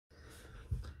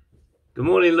Good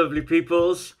morning, lovely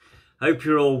peoples. Hope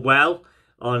you're all well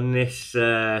on this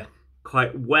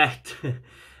quite wet,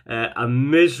 a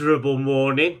miserable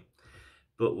morning.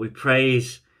 But we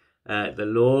praise the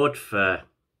Lord for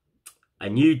a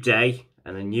new day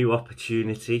and a new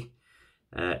opportunity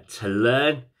to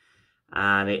learn.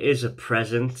 And it is a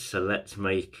present, so let's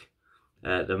make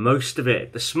the most of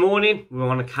it. This morning, we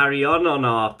want to carry on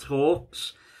our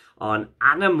talks on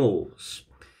animals.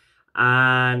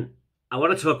 And I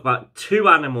want to talk about two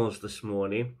animals this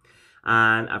morning,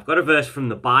 and I've got a verse from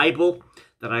the Bible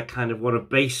that I kind of want to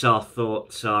base our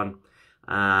thoughts on,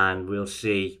 and we'll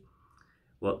see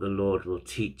what the Lord will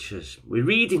teach us. We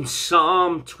read in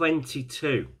Psalm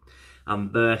 22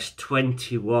 and verse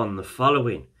 21 the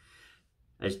following,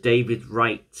 as David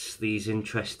writes these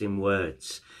interesting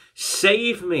words: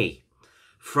 "Save me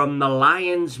from the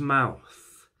lion's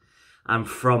mouth and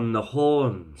from the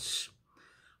horns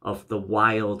of the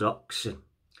wild oxen."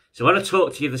 So I want to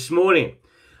talk to you this morning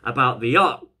about the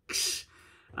ox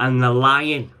and the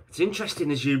lion. It's interesting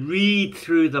as you read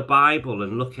through the Bible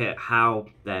and look at how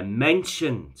they're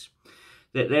mentioned,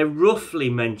 that they're roughly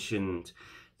mentioned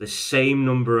the same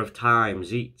number of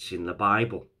times each in the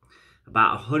Bible,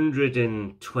 about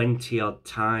 120 odd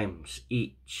times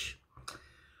each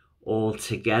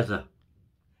altogether.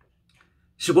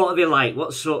 So what are they like?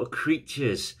 What sort of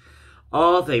creatures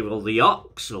are they? Well, the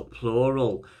ox, or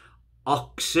plural,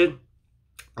 oxen,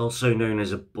 also known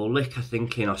as a bullock, I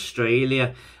think in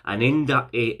Australia and in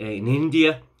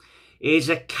India, is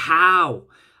a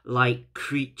cow-like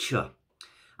creature.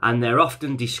 And they're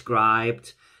often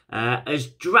described as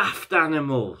draft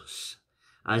animals,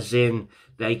 as in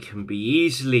they can be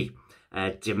easily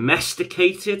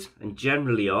domesticated, and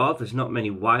generally are. There's not many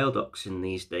wild oxen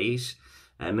these days,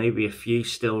 maybe a few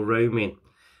still roaming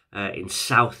in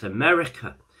South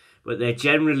America, but they're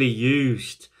generally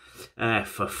used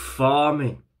for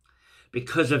farming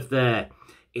because of their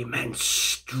immense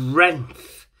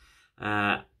strength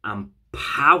and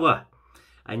power,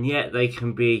 and yet they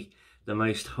can be the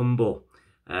most humble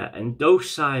and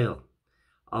docile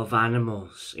of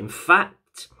animals. In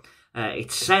fact,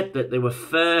 it's said that they were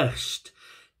first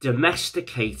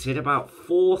domesticated about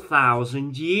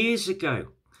 4,000 years ago,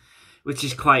 which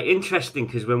is quite interesting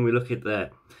because when we look at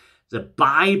the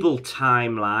Bible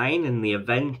timeline and the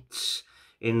events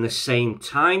in the same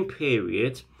time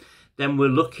period, then we're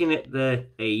looking at the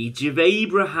age of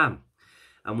Abraham.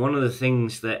 And one of the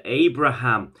things that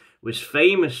Abraham was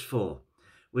famous for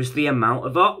was the amount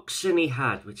of oxen he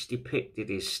had, which depicted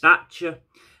his stature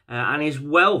and his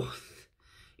wealth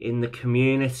in the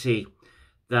community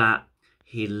that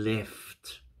he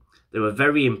lived. They were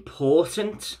very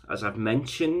important, as I've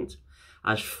mentioned,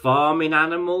 as farming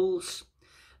animals.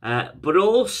 But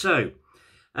also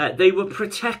they were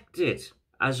protected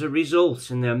as a result,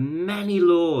 and there are many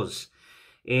laws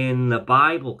in the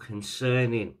Bible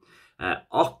concerning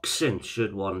oxen.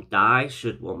 Should one die,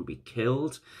 should one be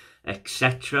killed,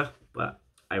 etc. But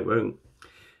I won't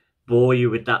bore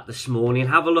you with that this morning.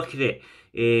 Have a look at it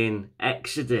in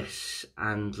Exodus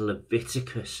and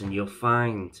Leviticus, and you'll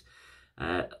find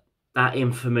that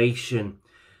information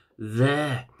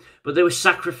there. But there were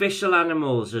sacrificial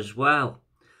animals as well.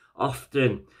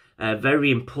 Often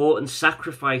very important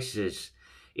sacrifices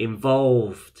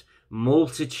involved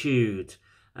multitude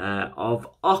of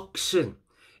oxen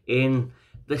in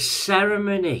the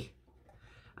ceremony.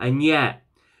 And yet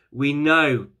we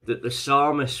know that the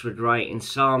psalmist would write in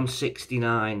Psalm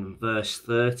 69 verse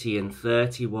 30 and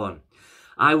 31,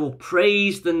 "I will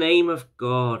praise the name of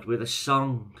God with a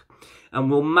song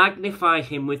and will magnify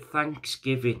him with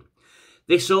thanksgiving.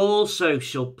 This also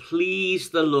shall please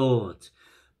the Lord,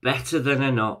 better than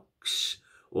an ox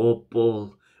or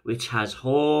bull, which has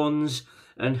horns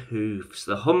and hoofs.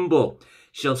 The humble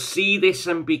shall see this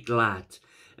and be glad,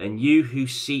 and you who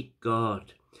seek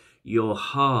God, your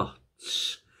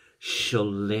hearts shall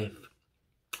live."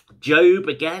 Job,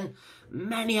 again,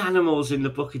 many animals in the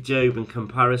book of Job and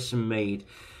comparison made.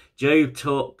 Job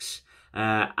talks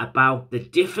about the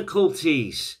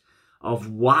difficulties of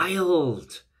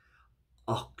wild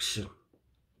oxen.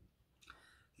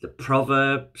 The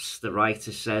Proverbs, the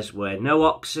writer says, "Where no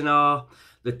oxen are,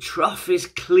 the trough is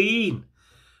clean,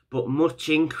 but much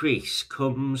increase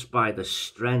comes by the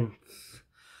strength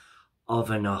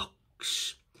of an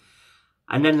ox."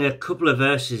 And then there are a couple of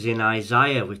verses in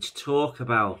Isaiah which talk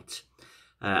about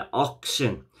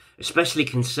oxen, especially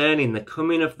concerning the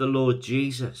coming of the Lord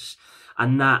Jesus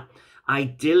and that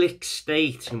idyllic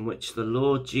state in which the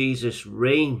Lord Jesus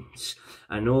reigns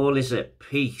and all is at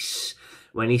peace,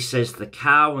 when he says, "The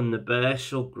cow and the bear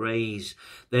shall graze,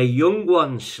 their young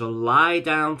ones shall lie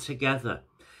down together,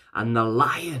 and the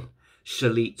lion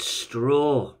shall eat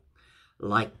straw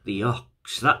like the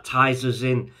ox. That ties us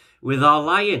in with our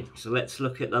lion. So let's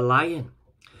look at the lion.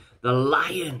 The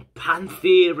lion,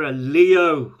 Panthera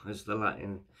leo, as the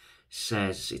Latin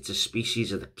says. It's a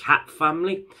species of the cat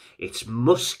family. It's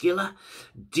muscular,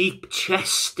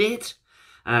 deep-chested,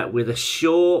 with a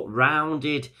short,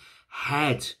 rounded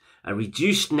head, a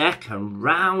reduced neck and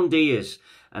round ears,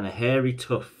 and a hairy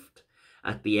tuft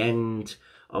at the end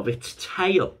of its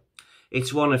tail.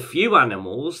 It's one of few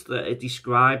animals that are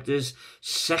described as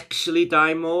sexually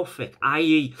dimorphic,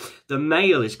 i.e. the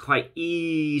male is quite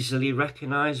easily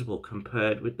recognisable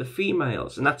compared with the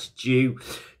females, and that's due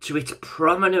to its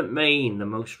prominent mane, the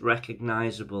most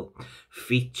recognisable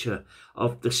feature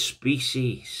of the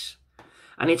species.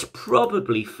 And it's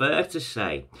probably fair to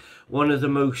say one of the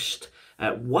most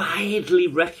widely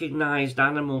recognised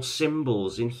animal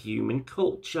symbols in human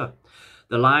culture.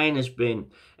 The lion has been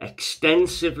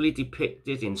extensively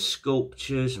depicted in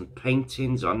sculptures and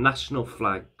paintings on national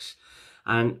flags,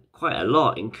 and quite a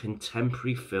lot in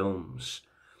contemporary films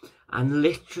and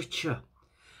literature.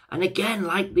 And again,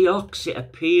 like the ox, it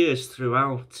appears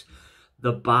throughout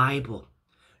the Bible.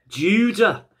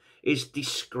 Judah is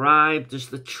described as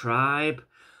the tribe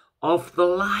of the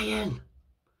lion.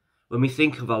 When we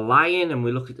think of a lion and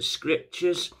we look at the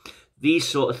scriptures, these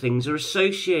sort of things are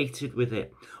associated with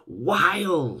it.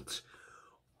 Wild,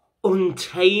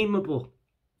 untamable.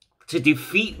 To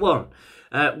defeat one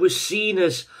was seen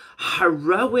as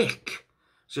heroic.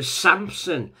 So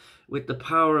Samson, with the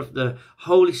power of the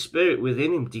Holy Spirit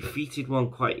within him, defeated one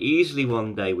quite easily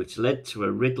one day, which led to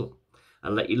a riddle.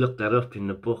 I'll let you look that up in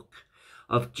the book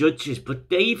of Judges. But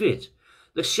David,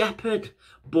 the shepherd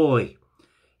boy,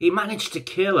 he managed to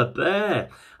kill a bear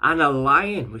and a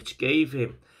lion, which gave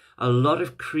him a lot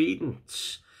of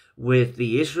credence with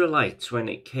the Israelites when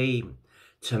it came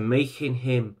to making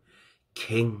him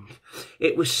king.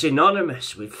 It was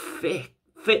synonymous with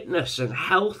fitness and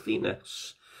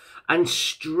healthiness and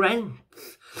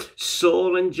strength.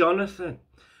 Saul and Jonathan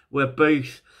were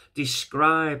both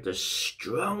described as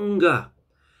stronger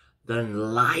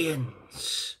than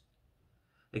lions.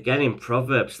 Again, in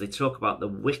Proverbs, they talk about the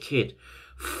wicked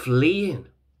fleeing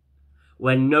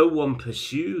when no one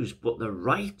pursues, but the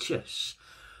righteous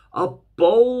are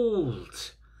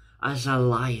bold as a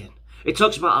lion. It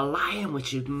talks about a lion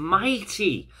which is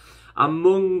mighty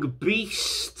among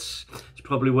beasts. It's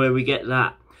probably where we get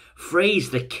that phrase,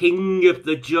 the king of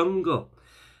the jungle.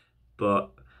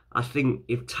 But I think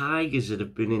if tigers had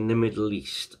have been in the Middle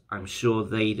East, I'm sure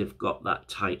they'd have got that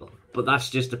title. But that's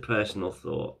just a personal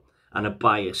thought and a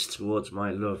bias towards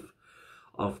my love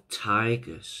of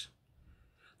tigers.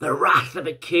 The wrath of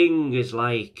a king is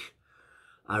like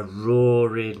a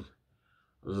roaring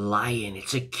lion.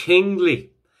 It's a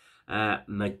kingly,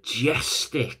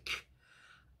 majestic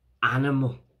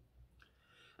animal.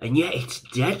 And yet it's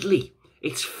deadly.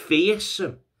 It's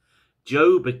fearsome.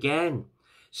 Job again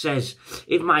says,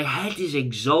 if my head is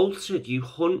exalted, you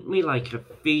hunt me like a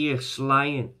fierce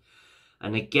lion.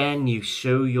 And again, you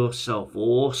show yourself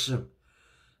awesome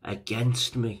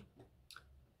against me.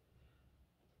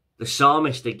 The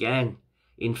psalmist again,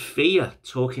 in fear,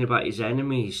 talking about his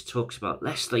enemies, talks about,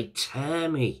 lest they tear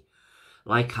me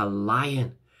like a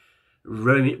lion,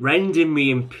 rending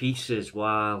me in pieces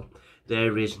while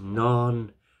there is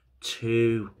none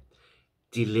to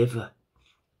deliver.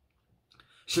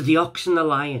 So the ox and the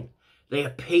lion, they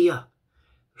appear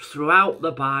throughout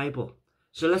the Bible.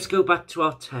 So let's go back to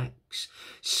our text.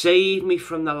 Save me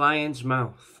from the lion's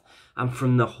mouth and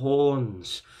from the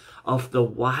horns of the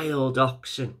wild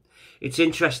oxen. It's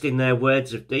interesting, their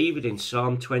words of David in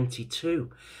Psalm 22,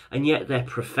 and yet they're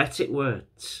prophetic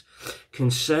words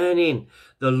concerning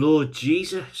the Lord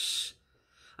Jesus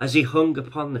as he hung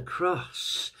upon the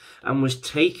cross and was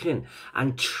taken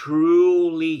and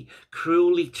cruelly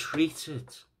treated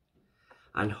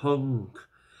and hung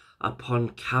upon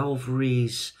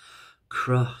Calvary's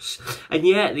cross. And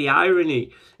yet the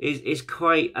irony is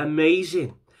quite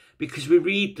amazing, because we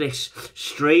read this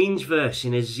strange verse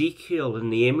in Ezekiel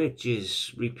and the image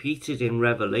is repeated in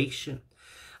Revelation.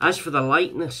 As for the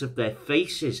likeness of their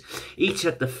faces, each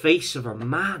had the face of a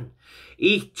man.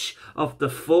 Each of the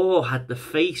four had the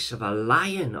face of a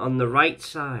lion on the right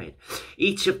side.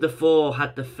 Each of the four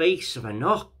had the face of an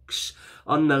ox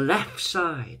on the left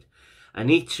side.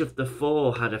 And each of the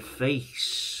four had a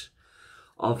face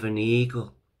of an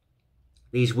eagle.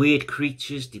 These weird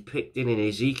creatures depicted in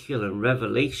Ezekiel and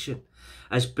Revelation,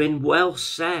 has been well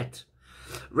said,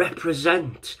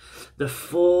 represent the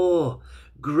four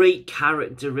great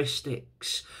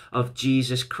characteristics of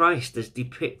Jesus Christ as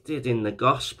depicted in the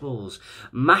Gospels.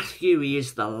 Matthew, he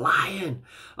is the Lion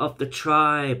of the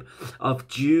tribe of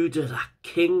Judah, the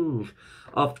King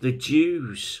of the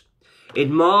Jews.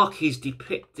 In Mark, he's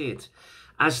depicted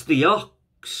as the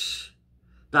ox,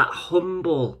 that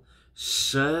humble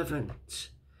servant.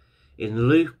 In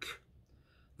Luke,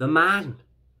 the man,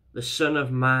 the Son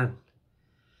of Man.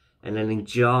 And then in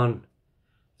John,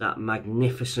 that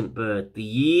magnificent bird, the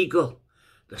eagle,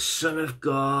 the Son of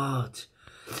God,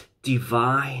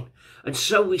 divine. And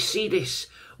so we see this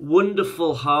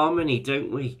wonderful harmony,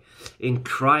 don't we, in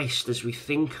Christ as we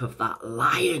think of that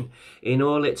lion in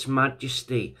all its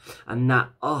majesty and that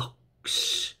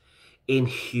ox in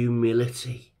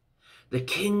humility. The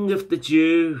King of the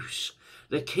Jews,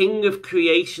 the King of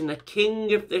creation, the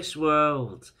King of this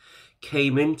world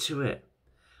came into it,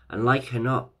 and like an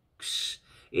ox,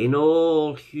 in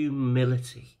all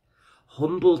humility,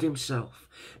 humbled himself,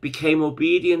 became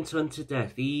obedient unto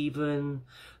death, even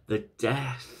the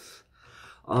death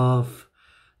of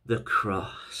the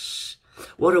cross.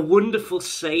 What a wonderful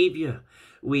Saviour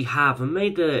we have, and may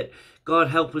God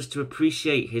help us to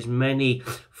appreciate his many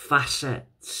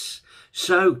facets.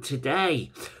 So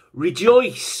today,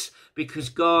 rejoice, because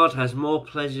God has more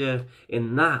pleasure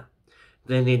in that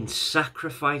than in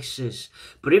sacrifices.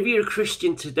 But if you're a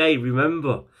Christian today,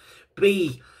 remember,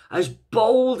 be as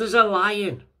bold as a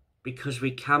lion, because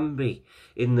we can be,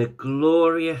 in the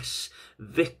glorious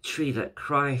victory that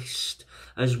Christ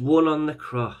has won on the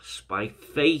cross by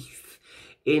faith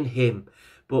in him.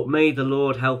 But may the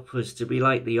Lord help us to be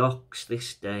like the ox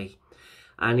this day,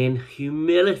 and in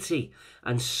humility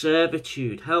and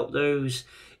servitude help those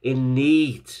in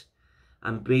need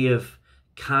and be of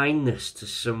kindness to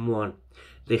someone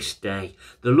this day.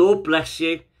 The Lord bless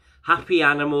you. Happy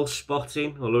animal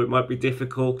spotting, although it might be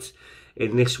difficult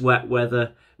in this wet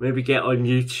weather. Maybe get on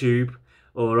YouTube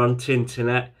or on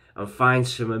Tinternet and find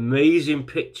some amazing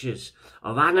pictures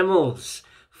of animals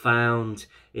found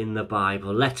in the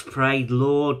Bible. Let's pray.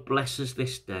 Lord, bless us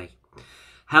this day.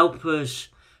 Help us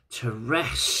to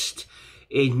rest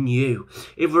in you.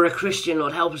 If we're a Christian,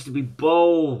 Lord, help us to be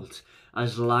bold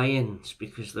as lions,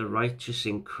 because the righteous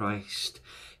in Christ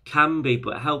can be,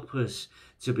 but help us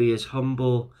to be as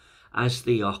humble as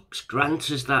the ox. Grant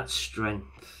us that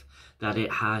strength that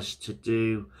it has to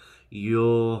do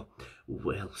your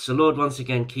will. So Lord, once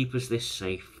again, keep us this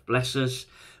safe. Bless us,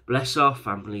 bless our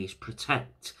families,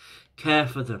 protect, care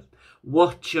for them,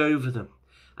 watch over them,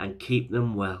 and keep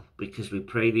them well, because we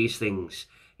pray these things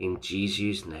in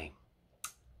Jesus' name.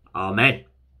 Amen.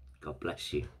 God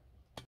bless you.